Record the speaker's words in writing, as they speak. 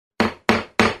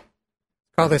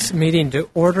Call this meeting to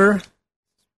order.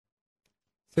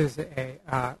 This is a,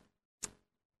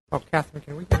 Catherine,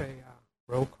 can we get a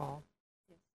roll call?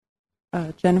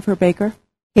 Jennifer Baker.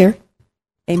 Here.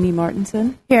 Amy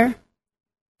Martinson. Here.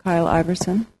 Kyle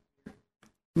Iverson.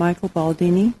 Michael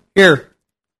Baldini. Here.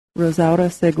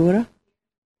 Rosaura Segura.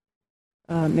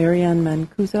 Marianne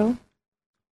Mancuso.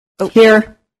 Oh,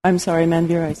 here. I'm sorry,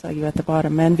 Manvir, I saw you at the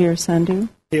bottom. Manvir Sandhu.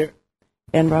 Here.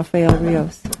 And Rafael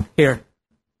Rios. Here.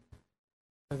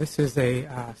 This is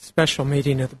a special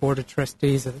meeting of the Board of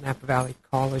Trustees of the Napa Valley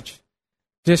College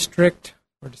District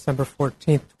for December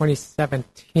 14th,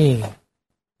 2017.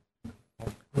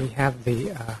 We have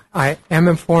I am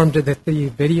informed that the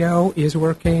video is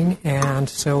working and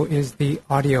so is the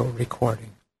audio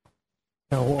recording.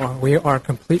 So we are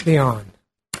completely on.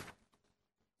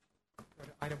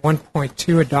 Item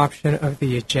 1.2, adoption of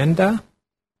the agenda.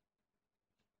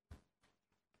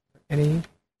 Any?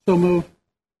 So moved.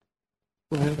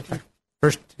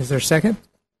 First, is there a second?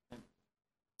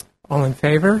 All in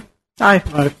favor? Aye.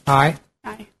 Aye. Aye.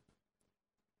 Aye.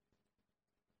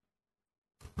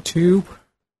 2,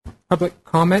 public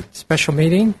comment, special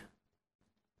meeting.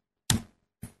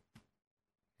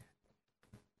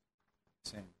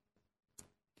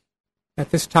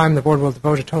 At this time, the board will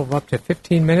devote a total of up to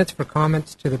 15 minutes for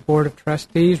comments to the Board of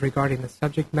Trustees regarding the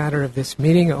subject matter of this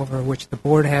meeting over which the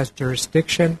board has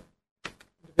jurisdiction.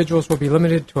 Individuals will be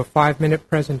limited to a 5-minute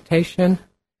presentation.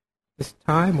 This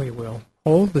time, we will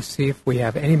poll to see if we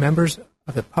have any members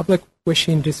of the public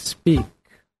wishing to speak.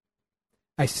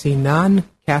 I see none.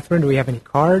 Catherine, do we have any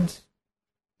cards?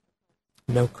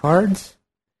 No cards.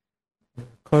 We'll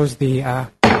close the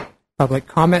public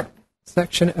comment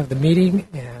section of the meeting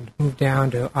and move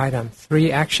down to item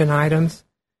 3, action items,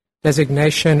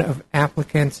 designation of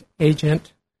applicant's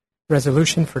agent,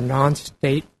 resolution for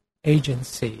non-state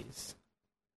agencies.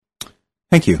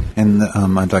 Thank you. And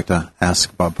I'd like to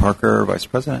ask Bob Parker, Vice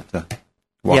President, to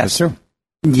walk us through.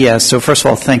 Yes. So first of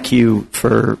all, thank you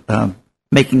for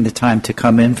making the time to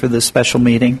come in for this special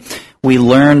meeting. We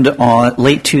learned on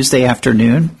late Tuesday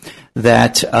afternoon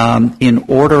that in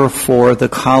order for the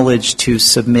college to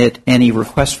submit any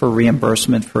request for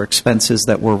reimbursement for expenses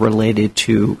that were related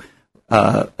to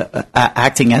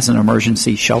acting as an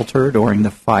emergency shelter during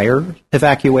the fire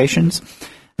evacuations,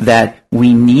 that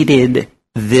we needed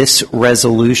this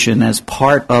resolution as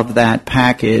part of that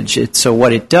package. So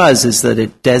what it does is that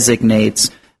it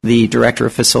designates the Director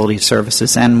of Facility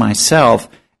Services and myself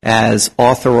as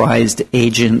authorized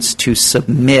agents to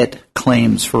submit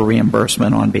claims for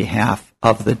reimbursement on behalf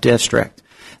of the district.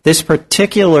 This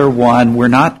particular one,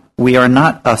 we are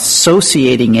not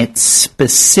associating it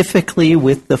specifically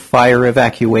with the fire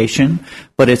evacuation,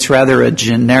 but it's rather a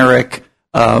generic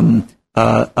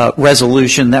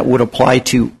resolution that would apply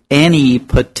to any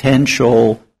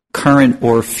potential current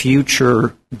or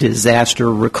future disaster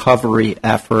recovery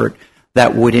effort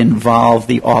that would involve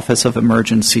the Office of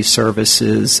Emergency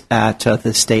Services at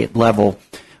the state level.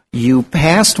 You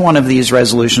passed one of these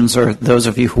resolutions, or those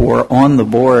of you who were on the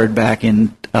board back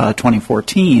in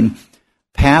 2014,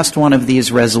 passed one of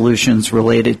these resolutions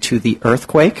related to the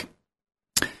earthquake.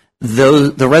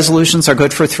 The resolutions are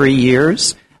good for 3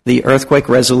 years. The earthquake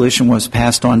resolution was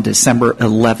passed on December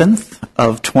 11th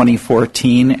of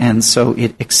 2014, and so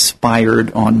it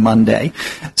expired on Monday.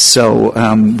 So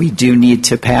we do need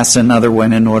to pass another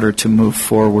one in order to move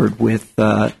forward with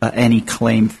any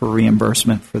claim for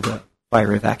reimbursement for the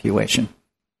fire evacuation.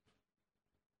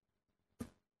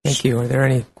 Thank you. Are there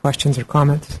any questions or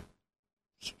comments?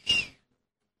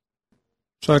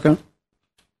 Second.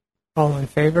 All in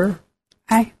favor?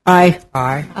 Aye. Aye.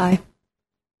 Aye. Aye.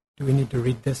 Do we need to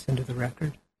read this into the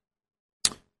record?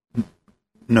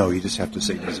 No, you just have to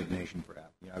say designation for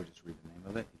app. Yeah, I would just read the name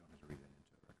of it. You don't have to read it into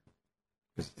the record.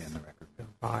 Because it's in the record.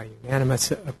 By unanimous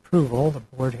approval, the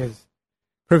board has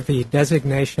approved the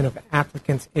designation of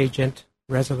applicant's agent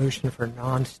resolution for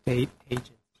non-state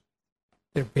agents.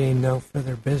 There being no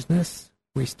further business,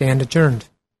 we stand adjourned.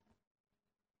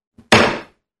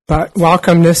 But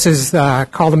welcome. This is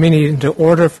call the meeting into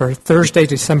order for Thursday,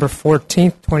 December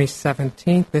 14th,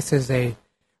 2017. This is a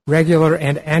regular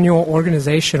and annual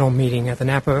organizational meeting at the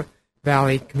Napa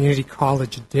Valley Community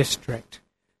College District.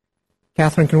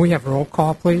 Catherine, can we have roll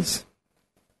call, please?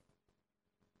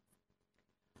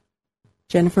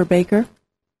 Jennifer Baker.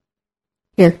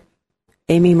 Here.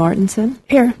 Amy Martinson.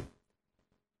 Here.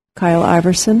 Kyle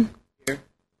Iverson. Here.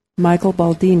 Michael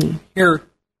Baldini. Here.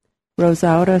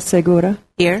 Rosaura Segura.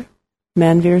 Here.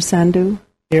 Manvir Sandhu.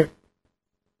 Here.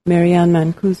 Marianne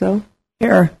Mancuso.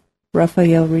 Here.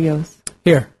 Rafael Rios.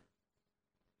 Here.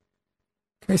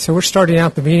 Okay, so we're starting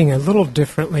out the meeting a little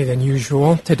differently than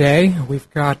usual today. We've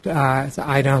got as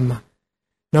item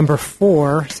number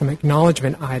 4, some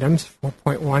acknowledgement items.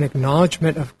 4.1,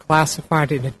 acknowledgement of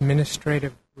classified and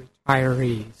administrative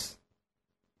retirees.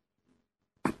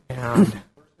 And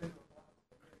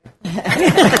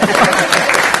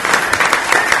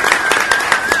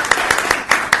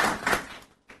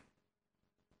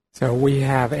so we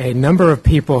have a number of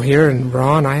people here, and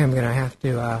Ron, I am going to have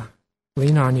to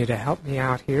lean on you to help me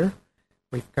out here.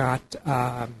 We've got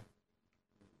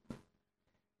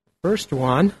first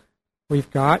one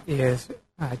we've got is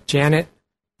Janet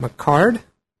McCard.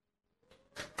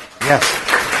 Yes.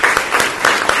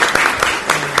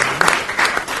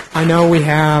 I know we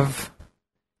have,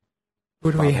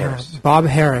 who do we have? Harris. Bob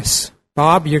Harris.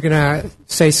 Bob, you're going to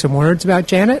say some words about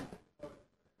Janet?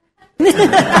 We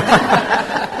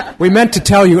meant to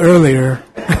tell you earlier.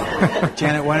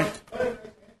 Janet, why don't...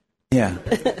 Yeah.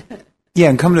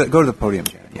 Yeah, and go to the podium,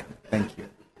 Janet. Yeah, thank you.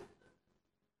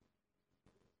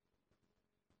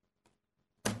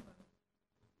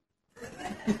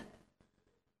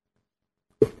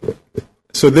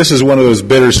 So this is one of those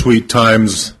bittersweet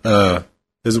times,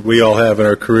 as we all have in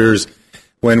our careers,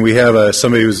 when we have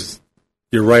somebody who's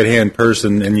your right-hand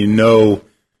person, and you know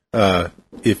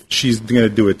if she's going to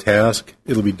do a task,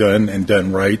 it'll be done and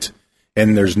done right,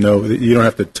 and you don't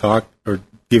have to talk or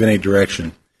give any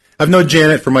direction. I've known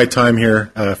Janet for my time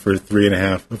here for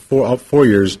 4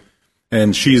 years,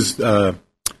 and she is. I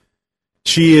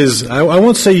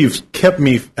won't say you've kept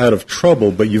me out of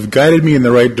trouble, but you've guided me in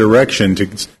the right direction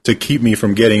to keep me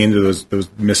from getting into those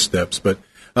missteps. But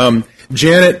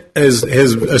Janet has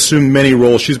assumed many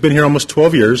roles. She's been here almost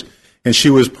 12 years, and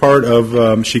she was part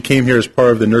of. She came here as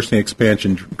part of the nursing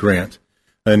expansion grant,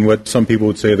 and what some people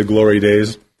would say the glory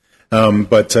days.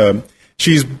 But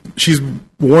she's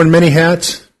worn many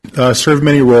hats. Served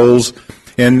many roles,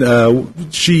 and one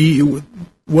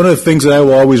of the things that I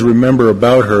will always remember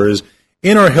about her is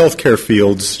in our healthcare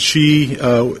fields,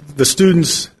 the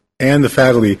students and the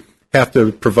faculty have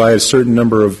to provide a certain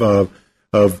number of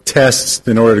tests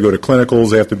in order to go to clinicals.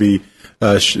 They have to be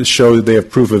show that they have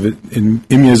proof of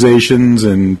immunizations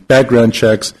and background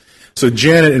checks. So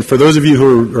Janet, and for those of you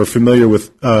who are familiar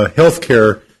with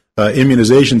healthcare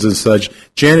immunizations and such,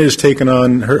 Janet has taken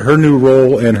on her new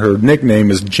role, and her nickname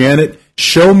is Janet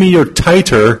Show Me Your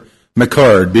Titer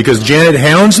McCard, because Janet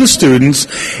hounds the students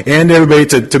and everybody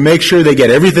to make sure they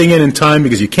get everything in time,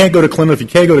 because you can't go to clinical. If you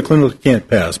can't go to clinical, you can't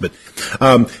pass. But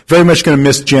very much going to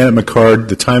miss Janet McCard.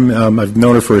 The time I've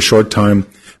known her for a short time,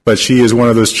 but she is one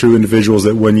of those true individuals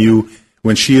that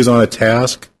when she is on a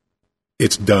task,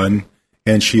 it's done,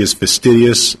 and she is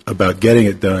fastidious about getting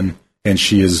it done. And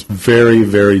she is very,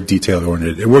 very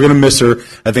detail-oriented. And we're going to miss her.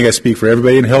 I think I speak for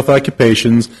everybody in health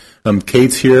occupations.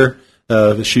 Kate's here.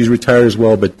 She's retired as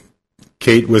well, but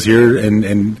Kate was here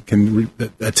and can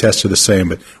attest to the same.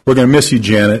 But we're going to miss you,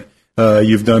 Janet.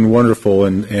 You've done wonderful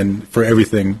and for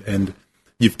everything, and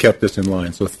you've kept us in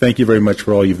line. So thank you very much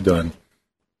for all you've done.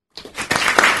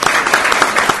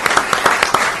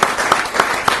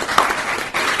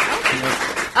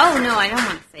 Oh, no, I don't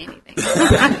want to say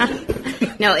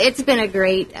anything. No, it's been a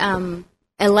great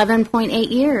 11.8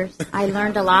 years. I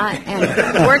learned a lot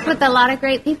and worked with a lot of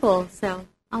great people, so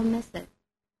I'll miss it.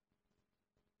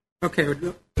 Okay,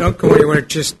 don't go anywhere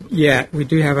just yet. We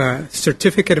do have a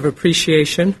certificate of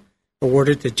appreciation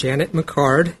awarded to Janet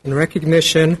McCard. In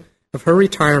recognition of her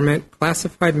retirement,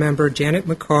 classified member Janet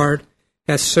McCard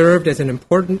has served as an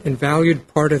important and valued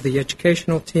part of the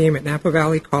educational team at Napa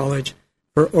Valley College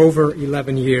for over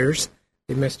 11 years.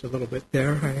 They missed a little bit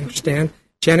there, I understand.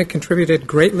 Janet contributed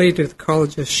greatly to the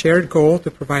college's shared goal to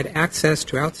provide access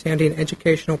to outstanding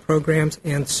educational programs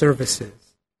and services.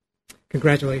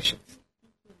 Congratulations.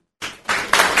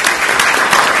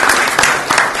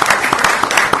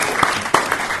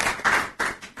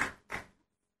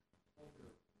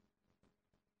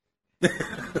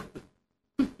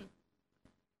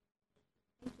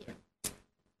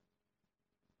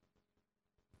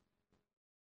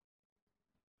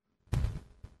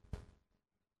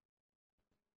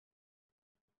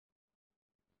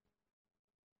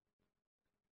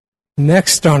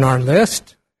 Next on our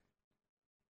list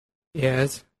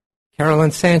is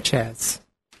Carolyn Sanchez.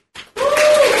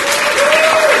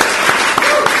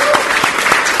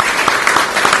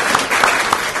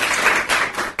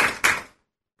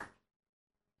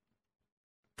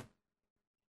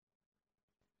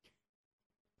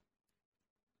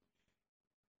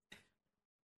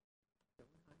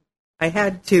 I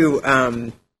had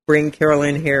to bring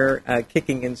Carolyn here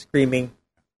kicking and screaming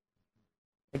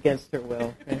against her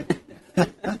will.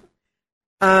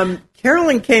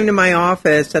 Carolyn came to my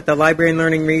office at the Library and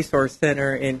Learning Resource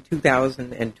Center in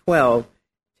 2012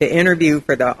 to interview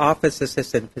for the office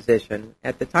assistant position.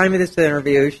 At the time of this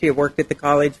interview, she had worked at the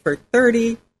college for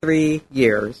 33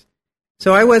 years.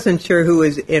 So I wasn't sure who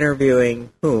was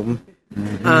interviewing whom.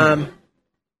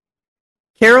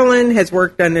 Carolyn has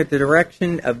worked under the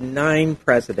direction of 9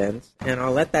 presidents, and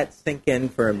I'll let that sink in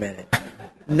for a minute.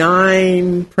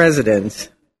 9 presidents.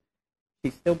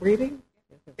 She's still breathing?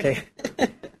 Okay.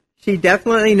 She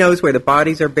definitely knows where the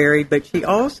bodies are buried, but she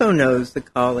also knows the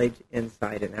college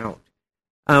inside and out.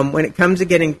 When it comes to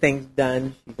getting things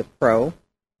done, she's a pro.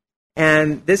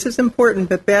 And this is important,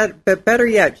 but better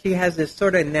yet, she has this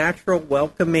sort of natural,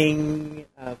 welcoming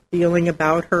feeling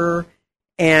about her,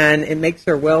 and it makes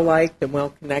her well-liked and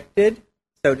well-connected,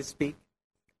 so to speak,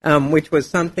 which was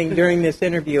something during this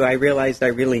interview I realized I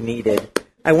really needed.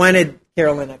 I wanted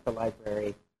Carolyn at the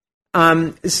library.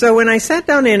 So when I sat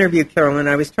down to interview Carolyn,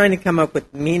 I was trying to come up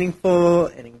with meaningful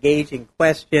and engaging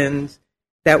questions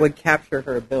that would capture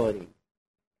her ability.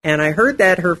 And I heard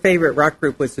that her favorite rock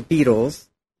group was the Beatles.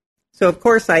 So, of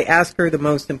course, I asked her the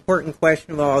most important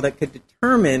question of all that could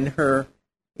determine her,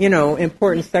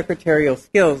 important secretarial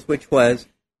skills, which was,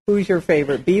 who's your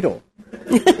favorite Beatle?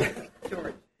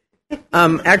 George.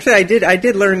 Actually, I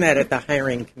did learn that at the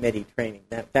hiring committee training.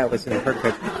 That was in her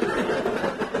question.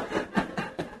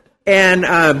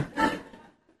 And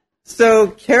so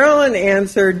Carolyn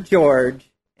answered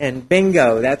George, and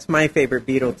bingo, that's my favorite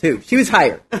Beatle, too. She was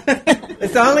hired.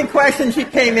 It's the only question she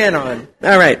came in on.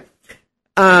 All right.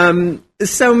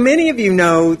 So many of you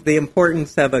know the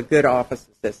importance of a good office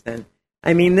assistant.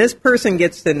 I mean, this person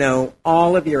gets to know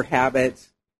all of your habits,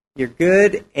 your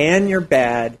good and your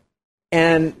bad,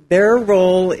 and their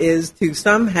role is to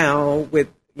somehow, with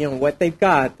what they've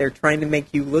got, they're trying to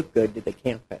make you look good to the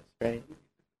campus, right?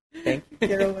 Thank you,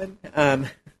 Carolyn.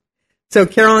 So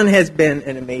Carolyn has been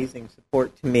an amazing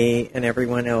support to me and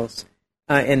everyone else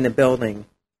in the building.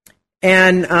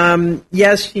 And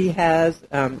yes, she has.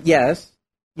 Yes,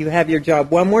 you have your job.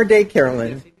 One more day,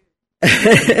 Carolyn.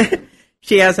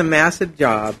 She has a massive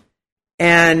job,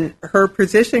 and her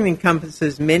position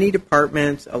encompasses many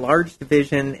departments, a large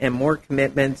division, and more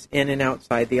commitments in and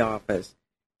outside the office.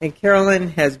 And Carolyn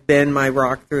has been my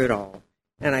rock through it all,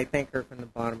 and I thank her from the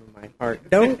bottom of my heart.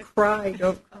 Don't cry.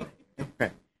 Don't cry. Don't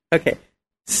cry. Okay.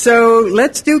 So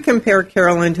let's compare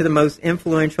Carolyn to the most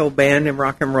influential band in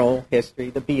rock and roll history,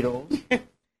 the Beatles.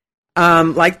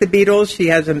 Like the Beatles, she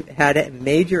has had a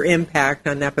major impact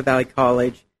on Napa Valley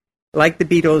College. Like the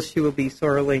Beatles, she will be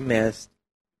sorely missed.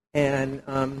 And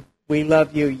we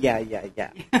love you, yeah.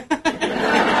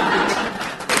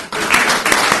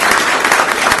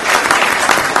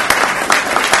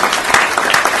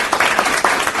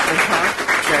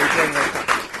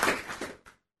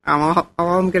 All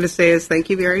I'm going to say is thank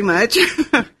you very much.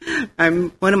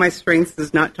 One of my strengths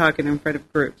is not talking in front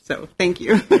of groups, so thank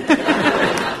you.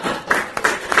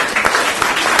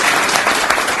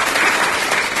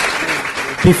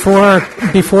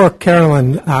 Before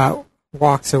Carolyn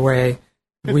walks away,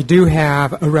 we do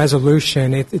have a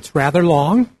resolution. It's rather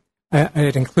long.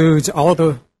 It includes all of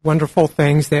the wonderful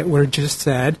things that were just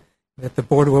said, that the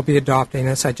board will be adopting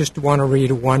this. I just want to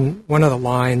read one of the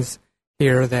lines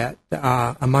here that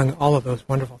among all of those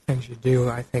wonderful things you do,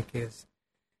 I think is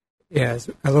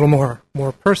a little more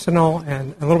personal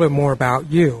and a little bit more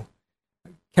about you.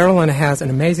 Carolyn has an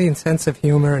amazing sense of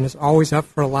humor and is always up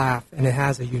for a laugh, and it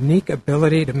has a unique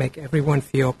ability to make everyone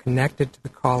feel connected to the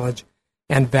college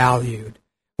and valued,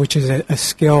 which is a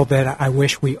skill that I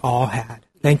wish we all had.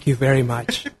 Thank you very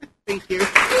much. Thank you.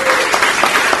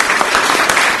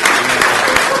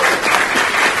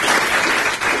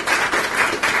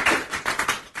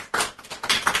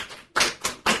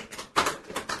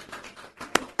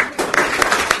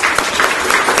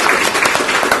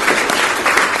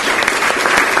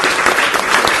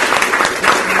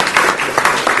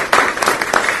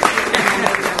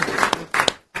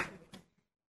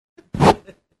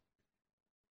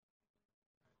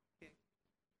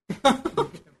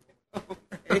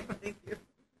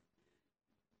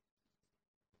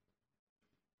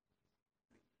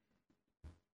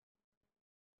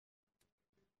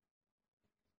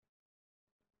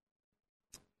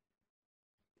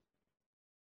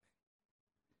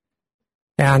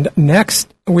 And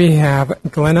next, we have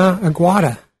Glenna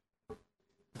Aguada.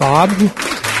 Bob?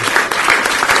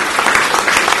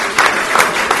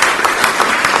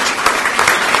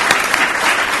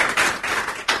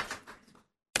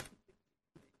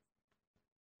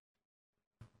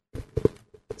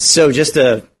 So just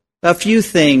a few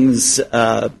things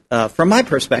from my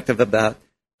perspective about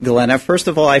Glenna. First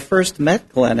of all, I first met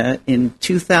Glenna in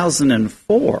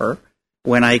 2004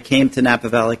 when I came to Napa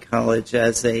Valley College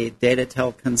as a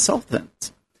DataTel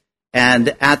consultant.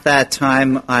 And at that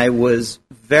time, I was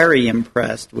very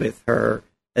impressed with her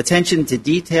attention to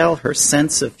detail, her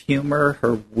sense of humor,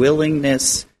 her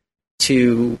willingness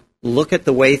to look at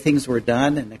the way things were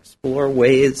done and explore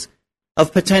ways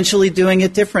of potentially doing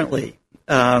it differently.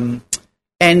 And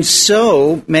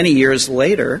so many years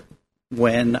later,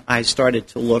 when I started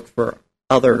to look for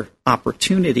other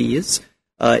opportunities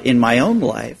in my own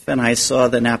life, and I saw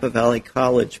the Napa Valley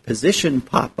College position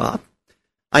pop up,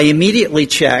 I immediately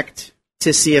checked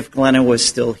to see if Glenna was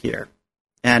still here.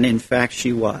 And in fact,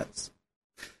 she was.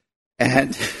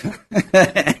 And,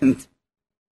 and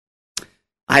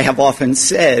I have often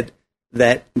said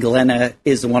that Glenna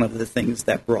is one of the things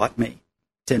that brought me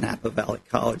to Napa Valley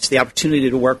College, the opportunity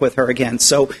to work with her again.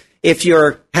 So if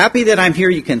you're happy that I'm here,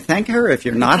 you can thank her. If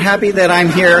you're not happy that I'm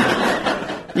here,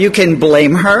 you can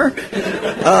blame her.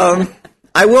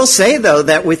 I will say, though,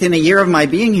 that within a year of my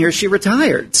being here, she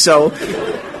retired. So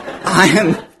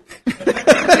I'm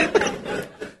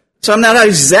not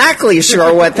exactly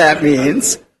sure what that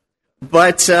means.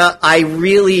 But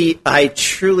I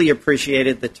truly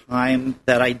appreciated the time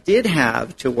that I did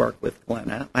have to work with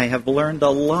Glenna. I have learned a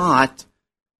lot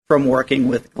from working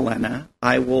with Glenna.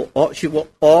 She will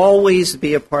always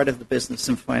be a part of the Business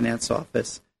and Finance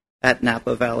office at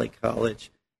Napa Valley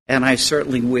College, and I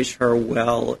certainly wish her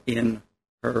well in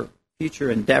her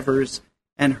future endeavors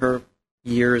and her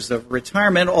years of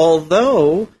retirement,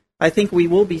 although I think we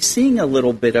will be seeing a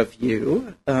little bit of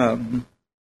you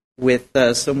with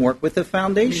some work with the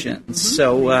foundation.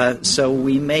 Mm-hmm. So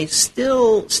we may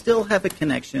still have a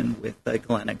connection with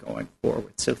Glenna going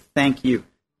forward. So thank you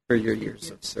for your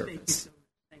years of service.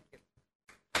 Thank you.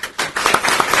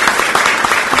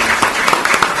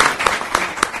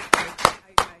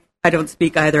 I don't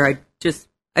speak either. I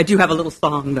do have a little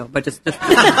song though, but just the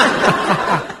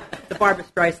Barbra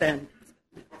Streisand.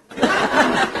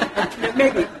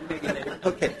 maybe later.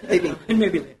 Okay,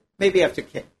 maybe later. Maybe after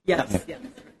Kate. Yes.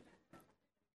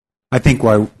 I think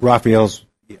while Raphael's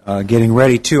getting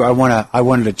ready too, I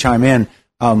wanted to chime in.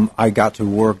 I got to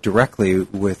work directly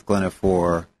with Glenna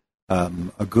for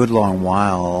a good long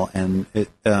while, and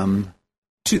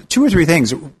two or three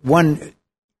things. One,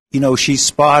 she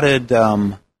spotted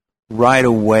right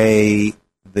away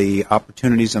the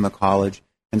opportunities in the college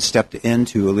and stepped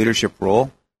into a leadership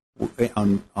role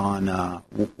on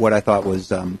what I thought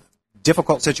was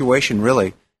difficult situation,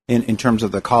 really, in terms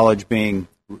of the college being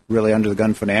really under the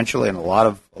gun financially and a lot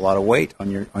of weight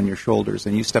on your shoulders,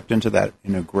 and you stepped into that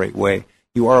in a great way.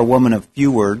 You are a woman of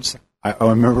few words. I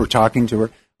remember talking to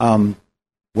her.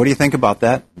 What do you think about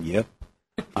that? Yep.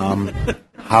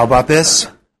 How about this?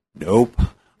 Nope.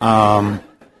 And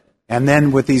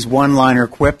then with these one-liner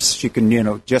quips, she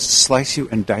can just slice you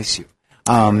and dice you,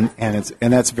 and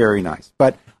that's very nice.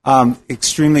 But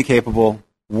extremely capable,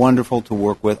 wonderful to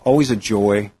work with, always a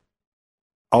joy.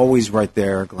 Always right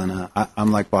there, Glenna.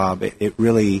 I'm like Bob. It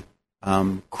really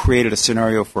created a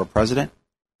scenario for a president,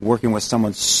 working with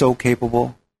someone so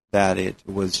capable that it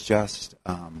was just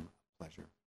a pleasure.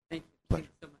 Thank you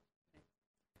so much.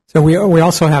 So we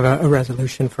also have a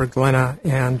resolution for Glenna,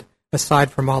 and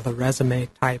aside from all the resume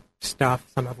type stuff,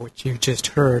 some of which you just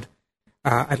heard,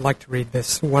 I'd like to read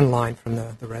this one line from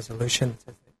the resolution. It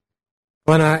says that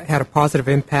Glenna had a positive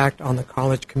impact on the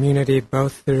college community,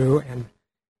 both through and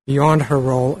beyond her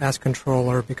role as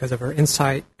controller, because of her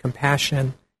insight,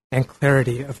 compassion, and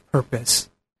clarity of purpose.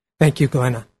 Thank you,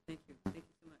 Glenna. Thank you so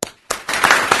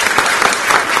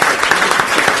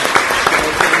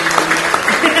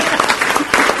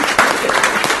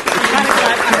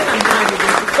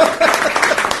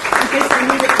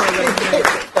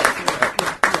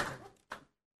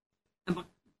much.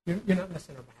 You're not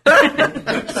messing about.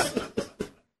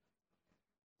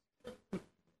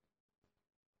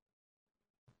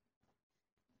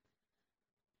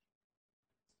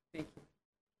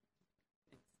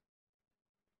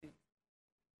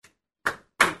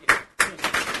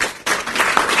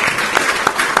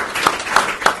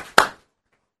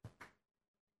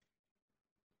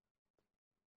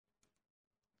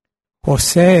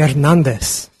 Jose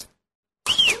Hernandez.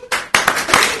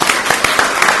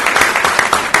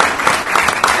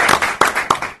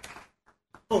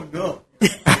 Oh, no.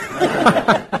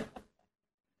 I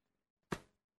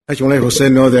just want to let Jose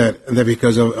know that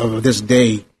because of this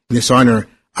day, this honor,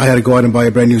 I had to go out and buy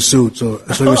a brand new suit, so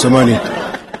I saved me some money.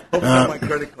 My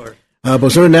credit card.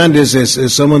 Jose Hernandez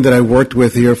is someone that I worked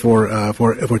with here for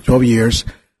 12 years.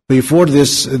 Before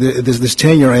this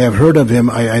tenure, I have heard of him.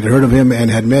 I had heard of him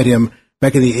and had met him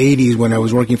back in the 80s when I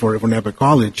was working for Napa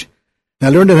College. And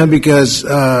I learned of him because we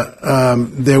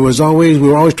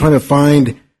were always trying to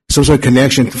find some sort of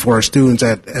connection for our students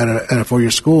at our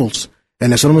four-year schools.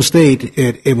 And at Sonoma State,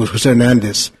 it was Jose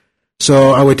Hernandez.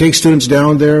 So I would take students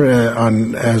down there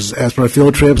as for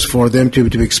field trips for them to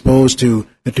be exposed to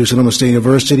Sonoma State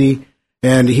University.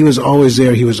 And he was always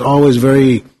there. He was always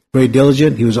very, very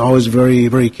diligent. He was always very,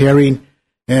 very caring.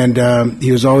 And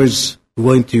he was always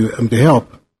willing to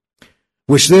help.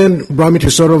 Which then brought me to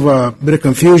sort of a bit of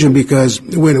confusion because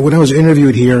when I was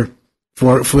interviewed here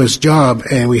for this job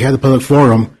and we had the public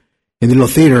forum in the little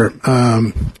theater,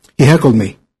 he heckled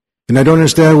me. And I don't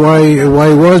understand why it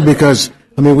was because,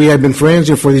 I mean, we had been friends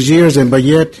here for these years, but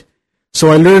yet,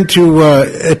 so I learned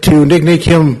to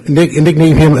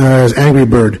nickname him as Angry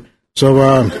Bird.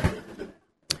 So,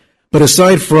 but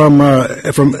aside from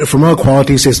all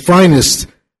qualities, his finest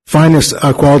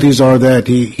qualities are that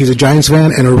he's a Giants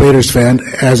fan and a Raiders fan,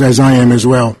 as I am as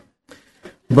well.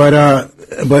 But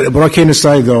all kidding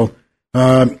aside, though,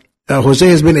 Jose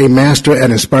has been a master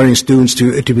at inspiring students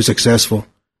to be successful.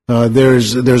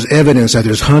 There's evidence that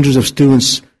there's hundreds of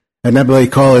students at Napa Valley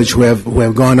College who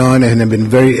have gone on and have been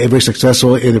very, very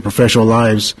successful in their professional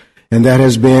lives, and that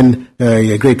has been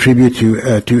a great tribute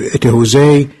to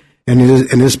Jose and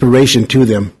an inspiration to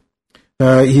them.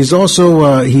 He's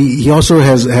also he also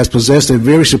has possessed a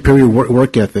very superior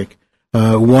work ethic,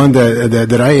 one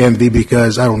that I envy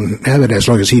because I don't have it as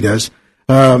long as he does.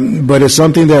 But it's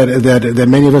something that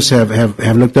many of us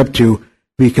have looked up to.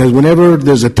 Because whenever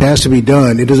there's a task to be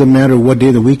done, it doesn't matter what day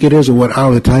of the week it is or what hour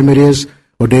of the time it is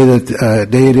or day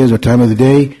it is or time of the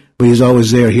day, but he's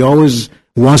always there. He always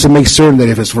wants to make certain that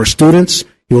if it's for students,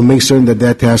 he will make certain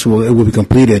that task will be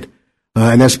completed.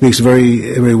 And that speaks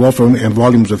very, very well for him and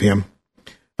volumes of him.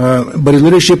 But his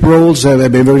leadership roles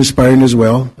have been very inspiring as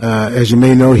well. As you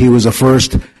may know, he was the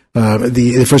first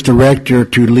director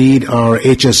to lead our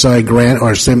HSI grant,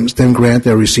 our STEM grant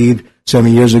that I received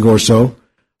 7 years ago or so.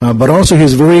 But also he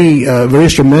was very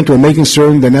instrumental in making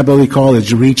certain that Napa Valley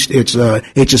College reached its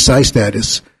HSI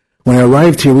status. When I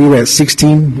arrived here, we were at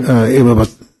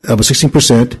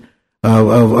 16%,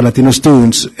 of Latino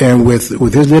students, and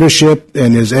with his leadership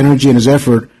and his energy and his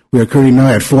effort, we are currently now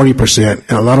at 40%,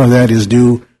 and a lot of that is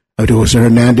due to Jose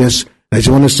Hernandez. I just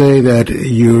want to say that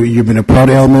you've been a proud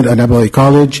element at Napa Valley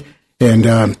College, and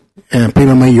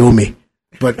Prima Mayomi.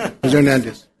 But Jose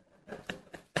Hernandez.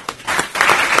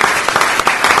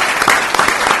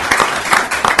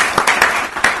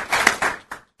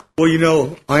 Well, you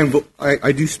know,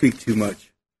 I do speak too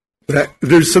much, but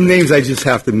there's some names I just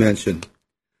have to mention.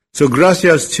 So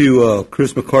gracias to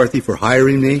Chris McCarthy for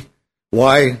hiring me.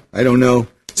 Why? I don't know.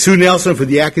 Sue Nelson for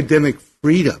the academic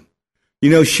freedom.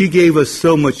 You know, she gave us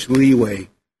so much leeway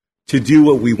to do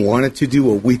what we wanted to do,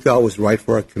 what we thought was right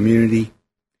for our community.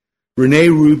 Renee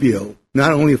Rubio,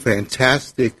 not only a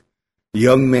fantastic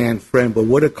young man friend, but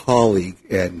what a colleague.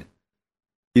 And,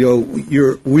 you know,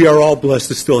 we are all blessed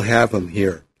to still have him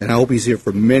here. And I hope he's here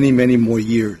for many, many more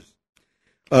years.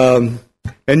 And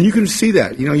you can see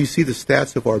that. You know, you see the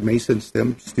stats of our Mason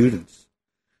STEM students.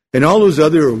 And all those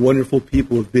other wonderful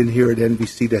people who have been here at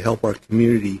NVC to help our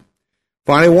community.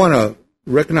 Finally, I want to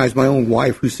recognize my own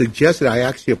wife who suggested I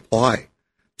actually apply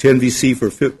to NVC for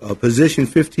a position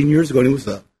 15 years ago, and it was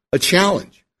a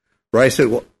challenge. Right? I said,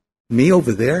 well, me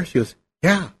over there? She goes,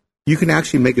 yeah, you can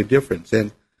actually make a difference.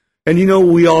 And you know,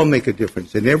 we all make a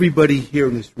difference, and everybody here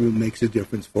in this room makes a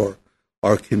difference for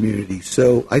our community.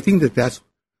 So I think that that's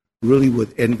really what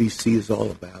NVC is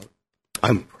all about.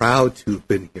 I'm proud to have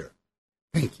been here.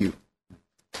 Thank you.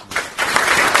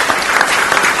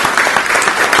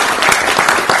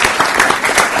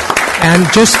 And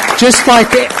just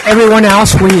like everyone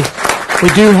else, we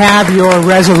do have your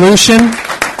resolution.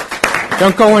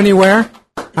 Don't go anywhere.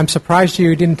 I'm surprised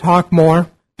you didn't talk more,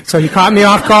 so you caught me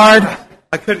off guard.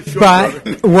 I couldn't show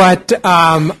But what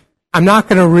I'm not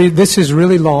going to read. This is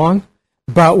really long.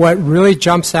 But what really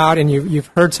jumps out, and you've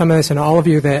heard some of this, and all of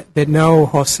you that know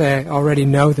Jose already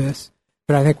know this,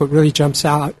 but I think what really jumps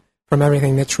out from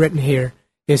everything that's written here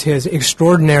is his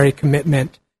extraordinary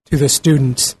commitment to the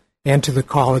students and to the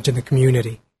college and the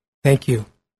community. Thank you.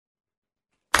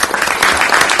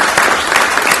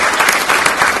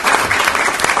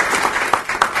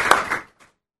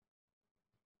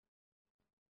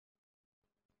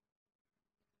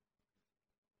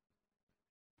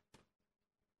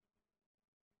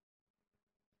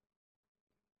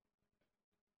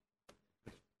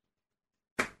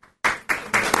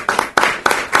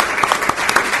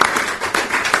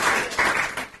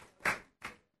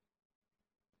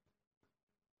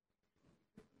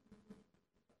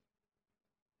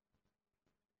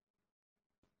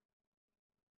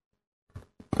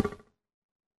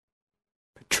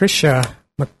 Patricia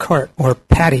McCart, or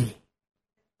Patty.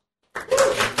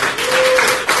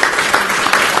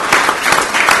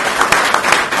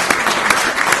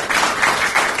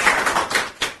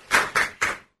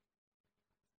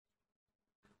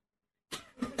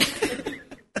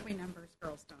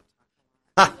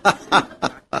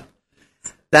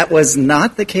 That was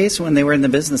not the case when they were in the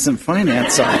business and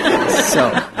finance office.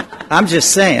 So I'm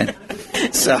just saying.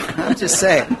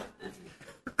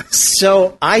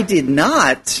 So I did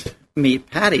not meet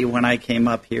Patty when I came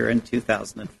up here in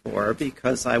 2004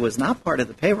 because I was not part of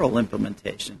the payroll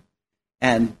implementation.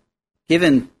 And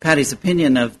given Patty's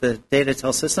opinion of the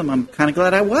Datatel system, I'm kind of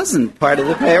glad I wasn't part of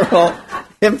the payroll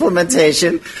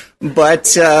implementation.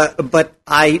 But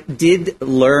I did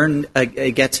learn,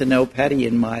 get to know Patty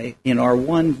in our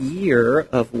 1 year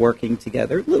of working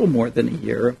together, a little more than a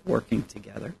year of working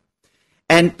together.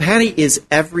 And Patty is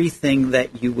everything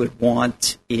that you would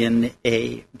want in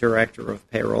a director of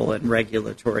payroll and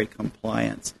regulatory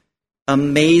compliance.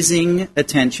 Amazing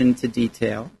attention to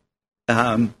detail.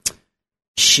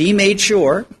 She made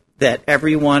sure that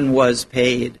everyone was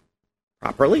paid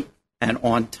properly and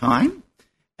on time,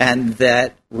 and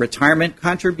that retirement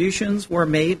contributions were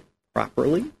made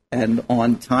properly and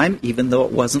on time, even though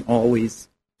it wasn't always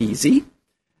easy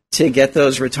to get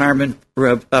those retirement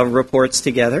reports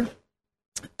together.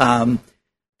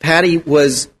 Patty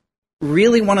was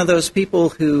really one of those people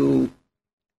who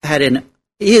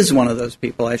is one of those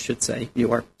people, I should say,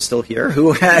 you are still here,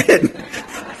 who has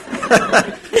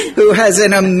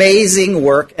an amazing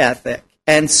work ethic.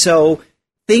 And so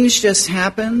things just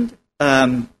happened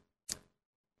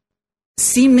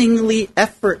seemingly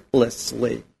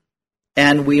effortlessly.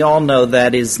 And we all know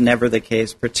that is never the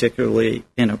case, particularly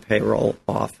in a payroll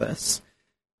office.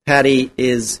 Patty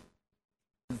is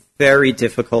very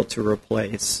difficult to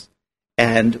replace,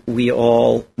 and we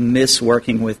all miss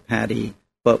working with Patty,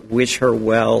 but wish her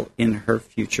well in her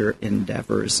future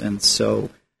endeavors. And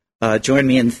so join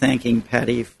me in thanking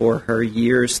Patty for her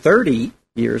 30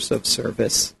 years of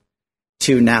service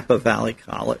to Napa Valley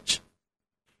College.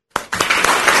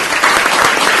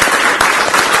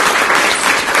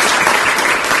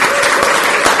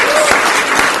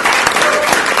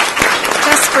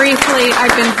 Briefly,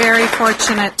 I've been very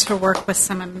fortunate to work with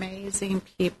some amazing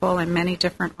people in many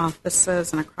different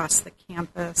offices and across the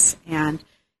campus, and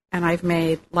I've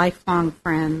made lifelong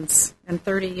friends. In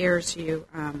 30 years, you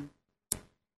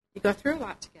go through a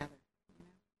lot together.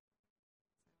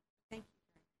 Thank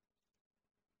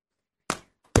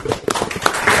you.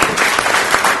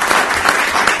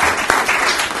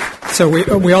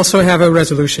 So we also have a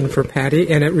resolution for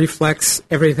Patty, and it reflects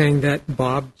everything that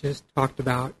Bob just talked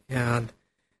about, and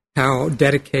how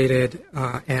dedicated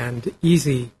and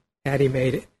easy Patty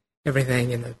made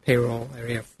everything in the payroll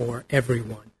area for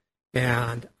everyone.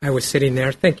 And I was sitting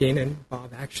there thinking, and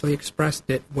Bob actually expressed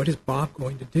it, what is Bob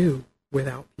going to do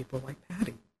without people like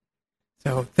Patty?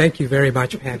 So thank you very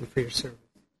much, Patty, for your service.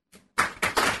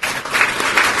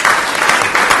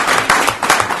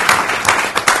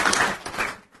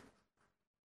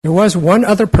 There was one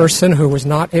other person who was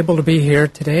not able to be here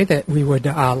today that we would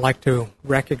like to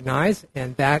recognize,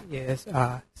 and that is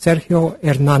Sergio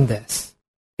Hernandez,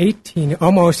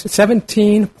 almost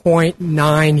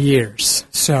 17.9 years.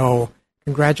 So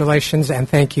congratulations and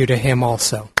thank you to him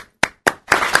also.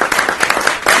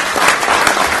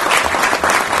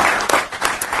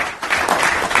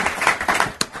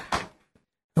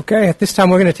 Okay, at this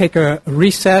time we're going to take a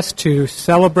recess to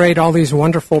celebrate all these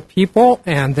wonderful people,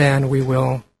 and then we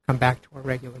will come back to our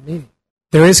regular meeting.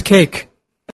 There is cake.